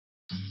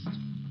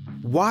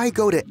Why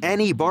go to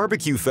any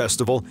barbecue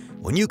festival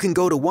when you can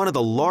go to one of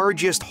the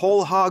largest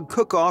whole hog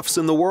cook-offs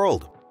in the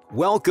world?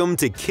 Welcome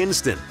to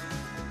Kinston,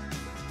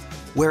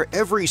 where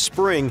every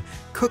spring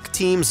cook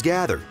teams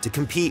gather to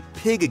compete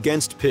pig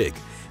against pig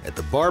at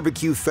the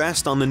BBQ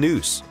Fest on the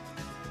Neuse.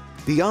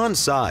 Beyond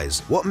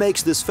size, what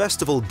makes this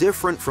festival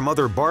different from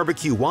other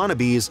barbecue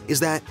wannabes is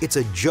that it's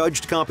a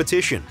judged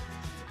competition.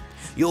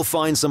 You'll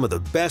find some of the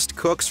best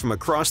cooks from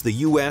across the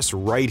US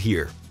right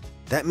here.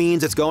 That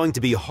means it's going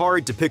to be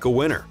hard to pick a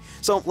winner.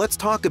 So let's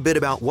talk a bit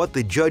about what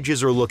the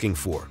judges are looking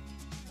for.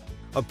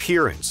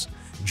 Appearance.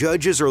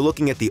 Judges are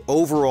looking at the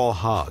overall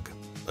hog.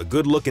 A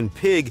good-looking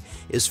pig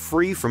is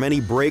free from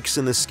any breaks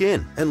in the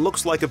skin and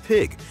looks like a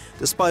pig,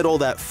 despite all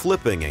that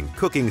flipping and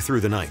cooking through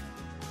the night.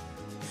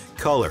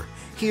 Color.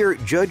 Here,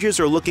 judges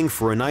are looking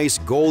for a nice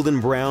golden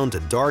brown to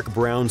dark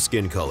brown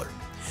skin color.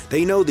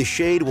 They know the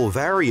shade will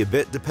vary a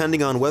bit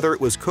depending on whether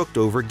it was cooked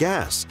over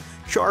gas,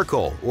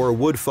 charcoal, or a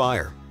wood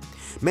fire.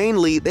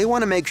 Mainly, they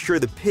want to make sure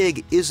the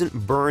pig isn't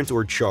burnt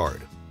or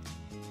charred.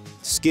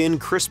 Skin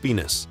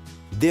crispiness.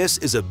 This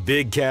is a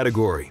big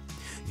category.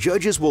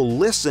 Judges will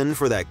listen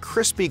for that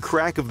crispy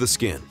crack of the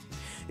skin.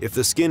 If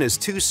the skin is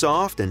too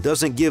soft and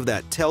doesn't give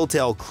that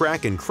telltale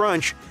crack and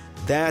crunch,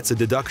 that's a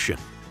deduction.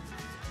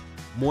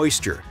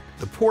 Moisture.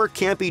 The pork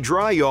can't be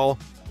dry, y'all.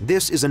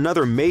 This is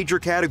another major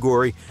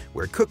category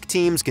where cook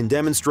teams can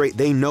demonstrate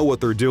they know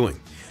what they're doing.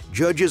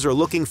 Judges are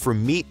looking for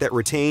meat that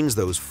retains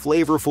those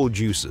flavorful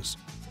juices.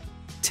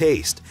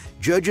 Taste.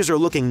 Judges are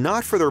looking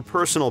not for their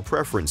personal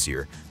preference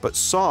here, but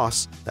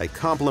sauce that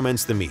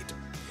complements the meat.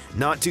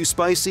 Not too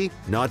spicy,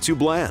 not too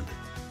bland.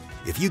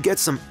 If you get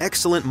some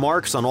excellent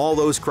marks on all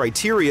those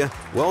criteria,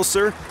 well,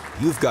 sir,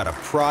 you've got a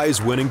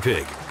prize-winning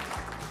pig.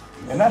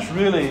 And that's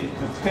really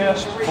the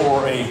test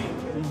for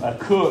a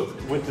cook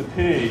with the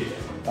pig,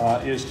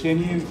 is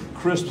can you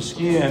crisp the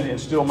skin and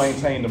still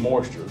maintain the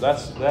moisture?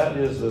 That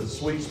is the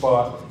sweet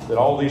spot that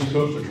all these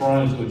cooks are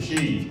trying to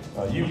achieve.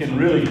 You can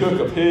really cook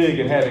a pig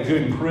and have it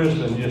good and crisp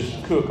and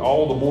just cook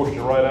all the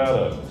moisture right out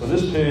of it. So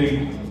this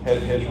pig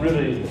has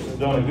really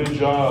done a good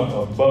job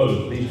of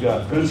both. He's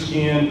got good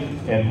skin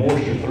and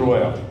moisture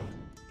throughout.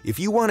 If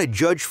you want to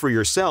judge for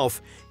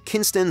yourself,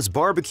 Kinston's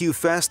BBQ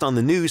Fest on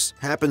the Neuse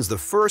happens the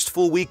first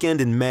full weekend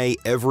in May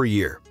every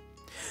year.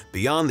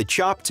 Beyond the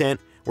chop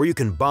tent, where you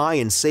can buy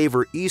and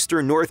savor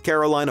Eastern North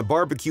Carolina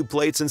barbecue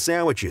plates and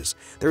sandwiches,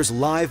 there's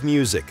live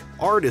music,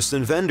 artists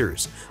and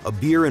vendors, a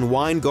beer and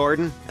wine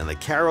garden, and the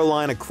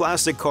Carolina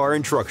Classic Car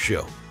and Truck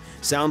Show.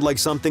 Sound like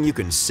something you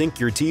can sink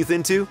your teeth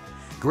into?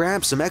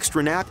 Grab some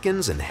extra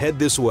napkins and head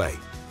this way.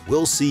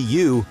 We'll see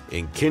you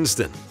in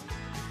Kinston.